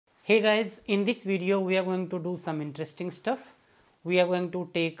Hey guys, in this video we are going to do some interesting stuff. We are going to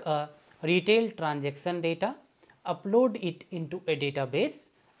take a retail transaction data, upload it into a database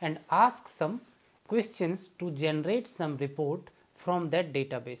and ask some questions to generate some report from that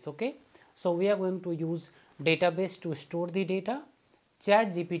database. Okay, so we are going to use database to store the data,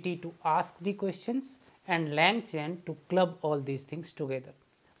 ChatGPT to ask the questions and Langchain to club all these things together.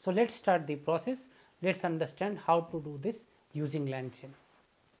 So let's start the process. Let's understand how to do this using Langchain.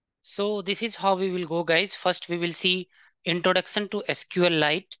 So this is how we will go, guys. First, we will see introduction to SQL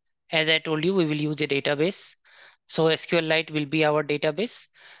Lite. As I told you, we will use a database. So SQL Lite will be our database.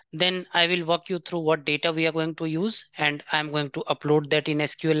 Then I will walk you through what data we are going to use, and I'm going to upload that in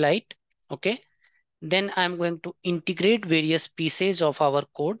SQL Lite. Okay. Then I'm going to integrate various pieces of our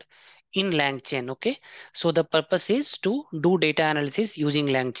code in Langchain. Okay. So the purpose is to do data analysis using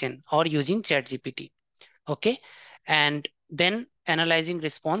Langchain or using ChatGPT. Okay, and then analyzing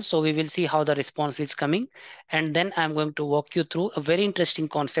response. So we will see how the response is coming, and then I'm going to walk you through a very interesting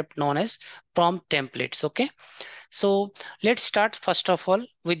concept known as prompt templates. Okay, so let's start first of all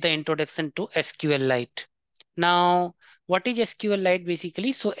with the introduction to SQLite. Now, what is SQLite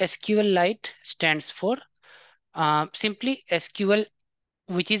basically? So SQLite stands for simply SQL,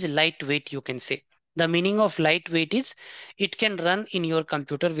 which is lightweight, you can say. The meaning of lightweight is it can run in your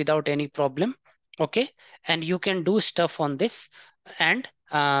computer without any problem. Okay, and you can do stuff on this. And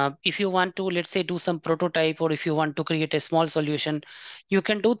if you want to, let's say, do some prototype, or if you want to create a small solution, you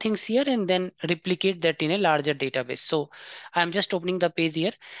can do things here and then replicate that in a larger database. So I'm just opening the page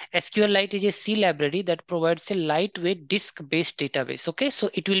here. SQLite is a C library that provides a lightweight disk-based database. Okay, so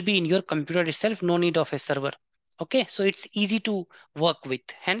it will be in your computer itself, no need of a server. Okay, so it's easy to work with.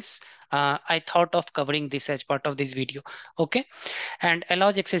 Hence, I thought of covering this as part of this video. Okay, and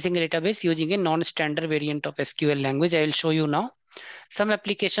allows accessing a database using a non-standard variant of SQL language. I will show you now. Some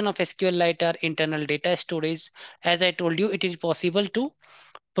application of SQLite are internal data storage. As I told you, it is possible to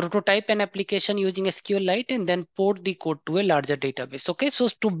prototype an application using SQLite and then port the code to a larger database. Okay, so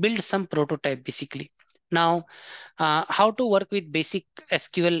to build some prototype basically. Now, how to work with basic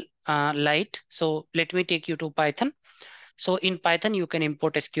SQL Lite. So let me take you to Python. So in Python, you can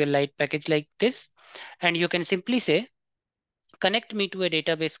import SQLite package like this, and you can simply say, connect me to a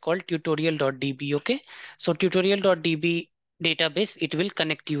database called tutorial.db. Okay, so tutorial.db database, it will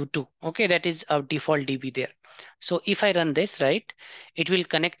connect you to. Okay, that is our default DB there. So if I run this, right, it will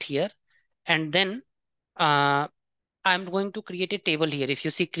connect here, and then I'm going to create a table here. If you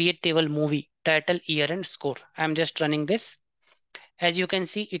see create table movie, title, year, and score, I'm just running this. As you can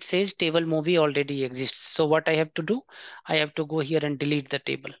see, it says table movie already exists. So what I have to do, I have to go here and delete the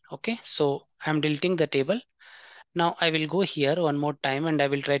table. Okay, so I'm deleting the table. Now I will go here one more time and I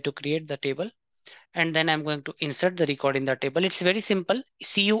will try to create the table. And then I'm going to insert the record in the table. It's very simple.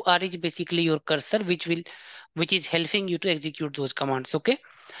 CUR is basically your cursor, which is helping you to execute those commands. Okay,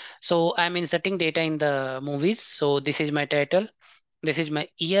 so I'm inserting data in the movies. So this is my title, this is my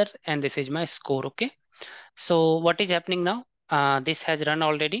year, and this is my score. Okay, so what is happening now? This has run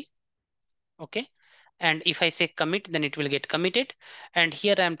already. Okay, and if I say commit, then it will get committed. And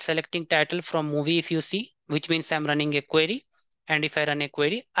here I'm selecting title from movie, if you see, which means I'm running a query. And if I run a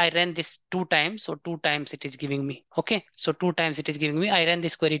query, I ran this 2 times. So 2 times it is giving me. Okay, so 2 times it is giving me. I ran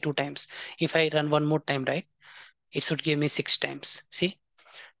this query 2 times. If I run one more time, right, it should give me 6 times. See,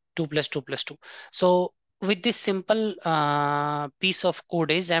 2 plus 2 plus 2. So with this simple piece of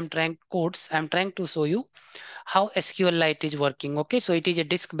code is I'm trying to show you how SQLite is working. Okay, so it is a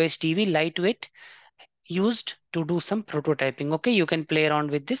disk-based DB, lightweight, used to do some prototyping. Okay, you can play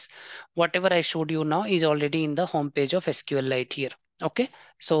around with this. Whatever I showed you now is already in the home page of SQLite here. Okay,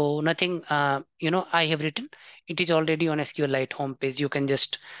 so nothing I have written, it is already on SQLite home page. You can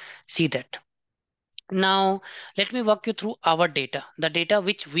just see that. Now let me walk you through our data, the data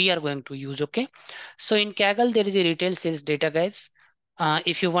which we are going to use. Okay, so in Kaggle there is a retail sales data, guys.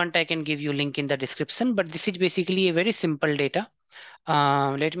 If you want, I can give you a link in the description, but this is basically a very simple data.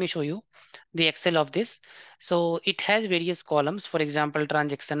 Let me show you the Excel of this. So it has various columns, for example,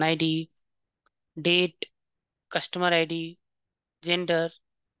 transaction ID, date, customer ID, gender,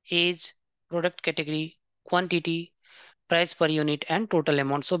 age, product category, quantity, price per unit, and total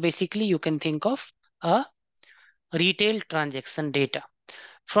amount. So basically you can think of a retail transaction data.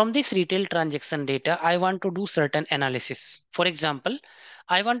 From this retail transaction data, I want to do certain analysis. For example,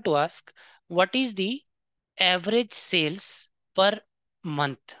 I want to ask what is the average sales per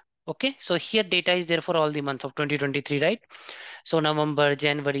month. Okay, so here data is there for all the months of 2023, right? So November,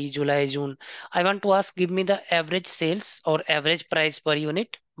 January, July, June. I want to ask, give me the average sales or average price per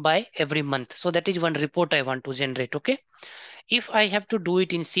unit by every month. So that is one report I want to generate. Okay. If I have to do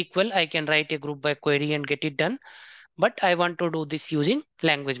it in SQL, I can write a group by query and get it done. But I want to do this using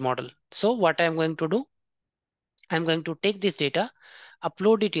language model. So what I'm going to do, I'm going to take this data,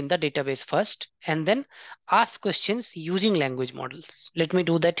 upload it in the database first, and then ask questions using language models. Let me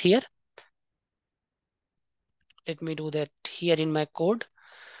do that here. Let me do that here in my code.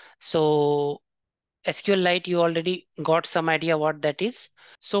 So SQLite, you already got some idea what that is.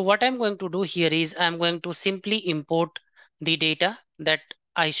 So what I'm going to do here is I'm going to simply import the data that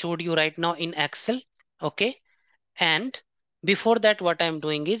I showed you right now in Excel. Okay. And before that, what I'm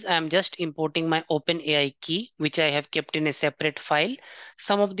doing is I'm just importing my OpenAI key, which I have kept in a separate file.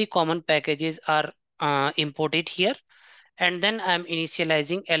 Some of the common packages are imported here. And then I'm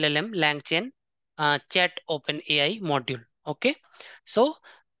initializing LLM Langchain chat OpenAI module. Okay. So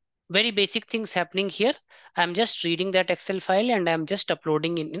very basic things happening here. I'm just reading that Excel file and I'm just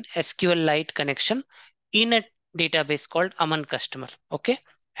uploading in SQLite connection in a database called Aman customer. Okay.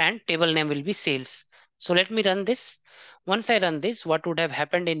 And table name will be sales. So let me run this. Once I run this, what would have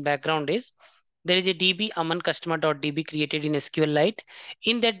happened in background is there is a DB Aman customer.db created in SQLite.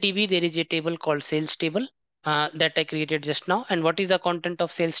 In that DB, there is a table called sales table that I created just now. And what is the content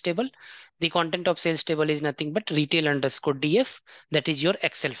of sales table? The content of sales table is nothing but retail underscore DF. That is your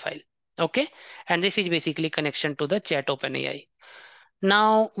Excel file. Okay. And this is basically connection to the chat OpenAI.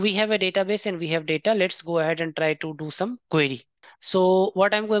 Now we have a database and we have data. Let's go ahead and try to do some query. So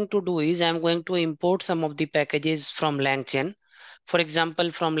what I'm going to do is I'm going to import some of the packages from Langchain. For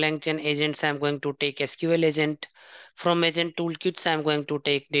example, from Langchain agents, I'm going to take SQL agent. From agent toolkits, I'm going to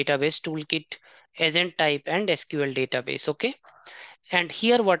take database toolkit, agent type, and SQL database. Okay. And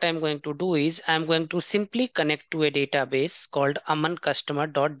here what I'm going to do is I'm going to simply connect to a database called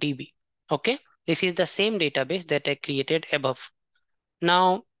amancustomer.db. Okay. This is the same database that I created above.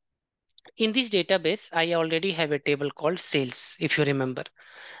 Now, in this database, I already have a table called sales, if you remember.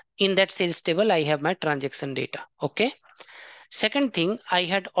 In that sales table, I have my transaction data. Okay. Second thing, I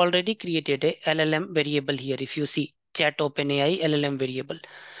had already created a LLM variable here. If you see chat OpenAI LLM variable.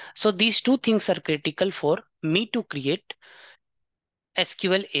 So these two things are critical for me to create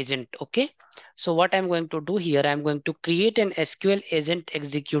SQL agent. Okay. So what I'm going to do here, I'm going to create an SQL agent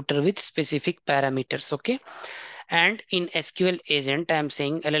executor with specific parameters. Okay. And in SQL agent, I'm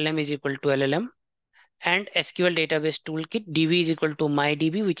saying LLM is equal to LLM and SQL database toolkit DB is equal to my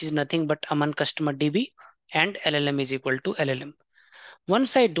DB, which is nothing but Aman customer DB, and LLM is equal to LLM.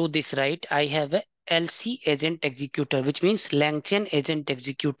 Once I do this right, I have a LC agent executor, which means Langchain agent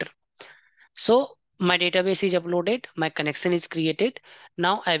executor. So my database is uploaded, my connection is created.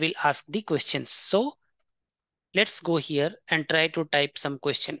 Now I will ask the questions. So let's go here and try to type some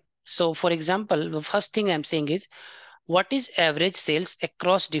question. So for example, the first thing I'm saying is, what is average sales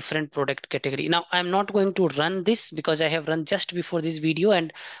across different product category? Now I'm not going to run this because I have run just before this video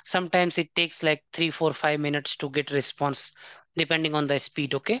and sometimes it takes like 3, 4, 5 minutes to get response depending on the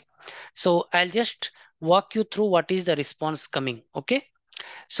speed. Okay. So I'll just walk you through what is the response coming. Okay.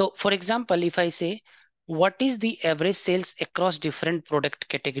 So for example, if I say, what is the average sales across different product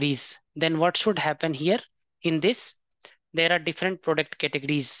categories? Then what should happen here in this? There are different product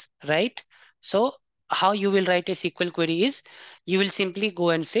categories, right? So how you will write a SQL query is you will simply go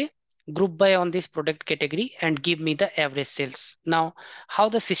and say group by on this product category and give me the average sales. Now, how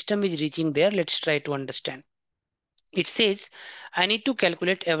the system is reaching there, let's try to understand. It says I need to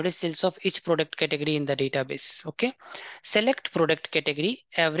calculate average sales of each product category in the database. Okay. Select product category,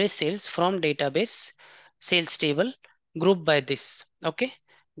 average sales from database, sales table, group by this. Okay.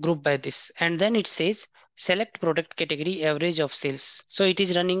 Group by this. And then it says select product category, average of sales. So it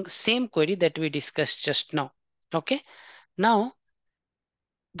is running same query that we discussed just now. Okay. Now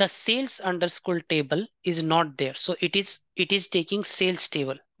the sales underscore table is not there. So it is taking sales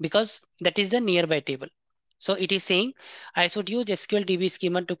table because that is the nearby table. So it is saying I should use SQL DB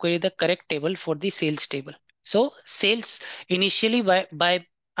schema to query the correct table for the sales table. So sales initially by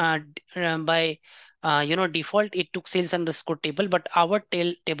default it took sales underscore table, but our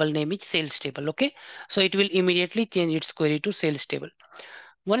table name is sales table. Okay, so it will immediately change its query to sales table.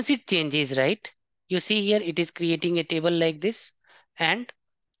 Once it changes, right, you see here it is creating a table like this, and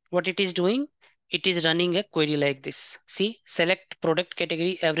what it is doing, it is running a query like this. See, select product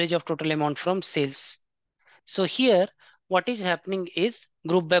category, average of total amount from sales. So here what is happening is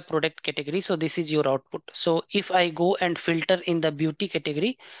group by product category. So this is your output. So if I go and filter in the beauty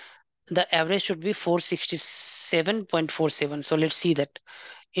category, the average should be 467.47. So let's see that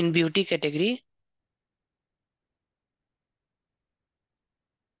in beauty category.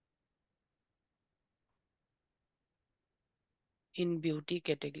 in beauty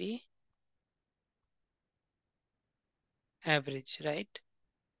category, average, right?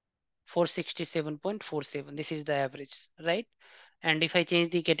 467.47. This is the average, right? And if I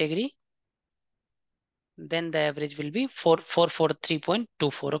change the category, then the average will be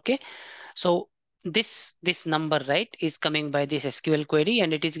 443.24. Okay. So this number, right, is coming by this SQL query,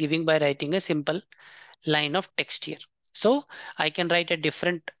 and it is giving by writing a simple line of text here. So I can write a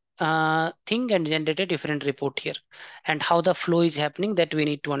different thing and generate a different report here. And how the flow is happening, that we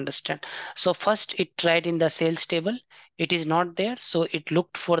need to understand. So first it tried in the sales table, it is not there, so it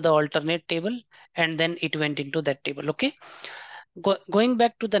looked for the alternate table, and then it went into that table. Okay. Going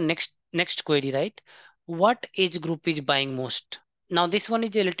back to the next query, right? What age group is buying most? Now this one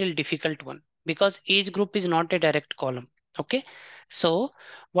is a little difficult one because age group is not a direct column. Okay. So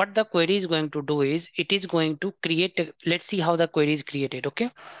what the query is going to do is it is going to create let's see how the query is created.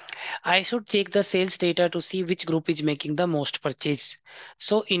 Okay. I should check the sales data to see which group is making the most purchase.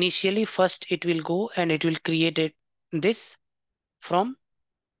 So initially first it will go and it will create this from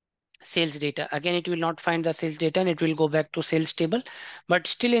sales data. Again, it will not find the sales data and it will go back to sales table. But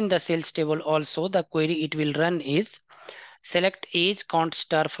still in the sales table also, the query it will run is select age count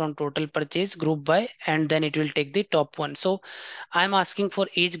star from total purchase group by, and then it will take the top one. So I'm asking for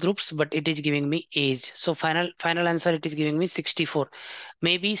age groups, but it is giving me age. So final answer, it is giving me 64.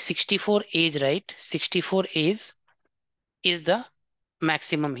 Maybe 64 age, right? 64 age is the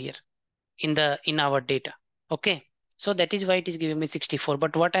maximum here in our data. Okay. So that is why it is giving me 64.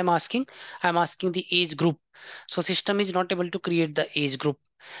 But what I'm asking the age group. So system is not able to create the age group.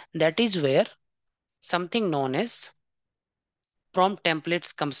 That is where something known as prompt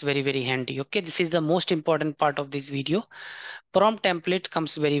templates comes very handy. Okay, this is the most important part of this video. Prompt template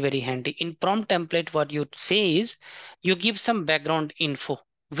comes very handy. In prompt template, what you say is you give some background info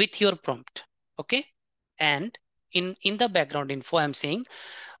with your prompt. Okay, and in the background info, I'm saying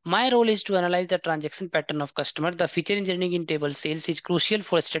my role is to analyze the transaction pattern of customer. The feature engineering in table sales is crucial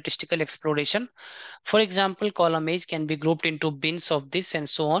for statistical exploration. For example, column age can be grouped into bins of this and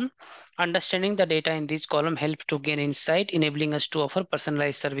so on. Understanding the data in this column helps to gain insight, enabling us to offer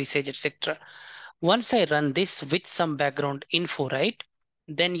personalized services, etc. Once I run this with some background info, right,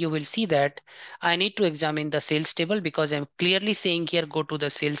 then you will see that I need to examine the sales table because I'm clearly saying here, go to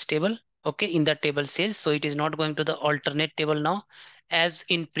the sales table. Okay, in the table sales. So it is not going to the alternate table now, as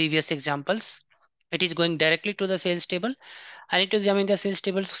in previous examples. It is going directly to the sales table. I need to examine the sales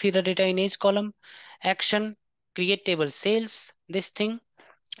table to see the data in age column, action, create table sales, this thing,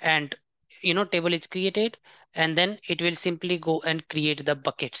 and table is created, and then it will simply go and create the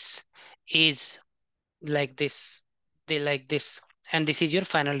buckets. Age like this, they like this, and this is your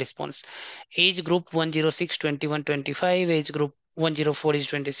final response. Age group 106, 21, 25, age group 104 is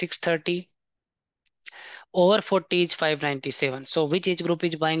 26, 30, over 40 is 597. So which age group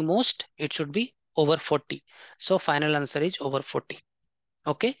is buying most? It should be over 40. So final answer is over 40.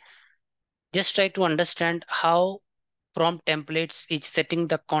 Okay. Just try to understand how prompt templates is setting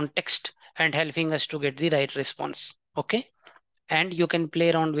the context and helping us to get the right response. Okay. And you can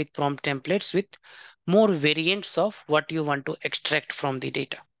play around with prompt templates with more variants of what you want to extract from the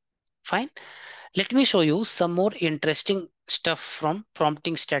data. Fine. Let me show you some more interesting stuff from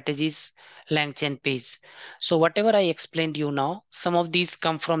prompting strategies Langchain page. So whatever I explained you now, some of these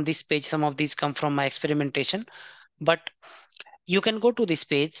come from this page, some of these come from my experimentation, but you can go to this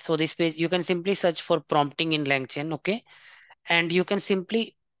page. So this page, you can simply search for prompting in Langchain. Okay. And you can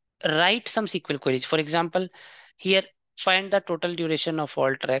simply write some SQL queries. For example, here, find the total duration of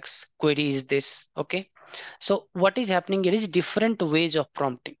all tracks. Query is this. Okay. So what is happening here is different ways of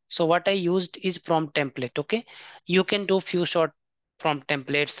prompting. So what I used is prompt template. Okay. You can do few short prompt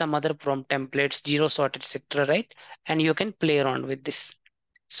templates, some other prompt templates, zero sort, etc. Right. And you can play around with this.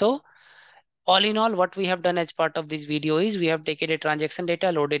 So all in all, what we have done as part of this video is we have taken a transaction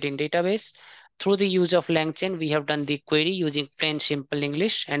data, loaded in database. Through the use of Langchain, we have done the query using plain simple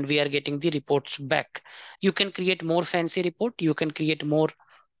English, and we are getting the reports back. You can create more fancy report. You can create more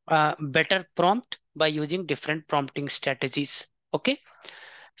better prompt by using different prompting strategies. Okay.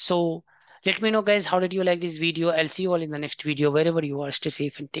 So let me know, guys, how did you like this video? I'll see you all in the next video. Wherever you are, stay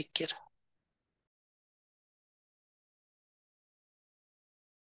safe and take care.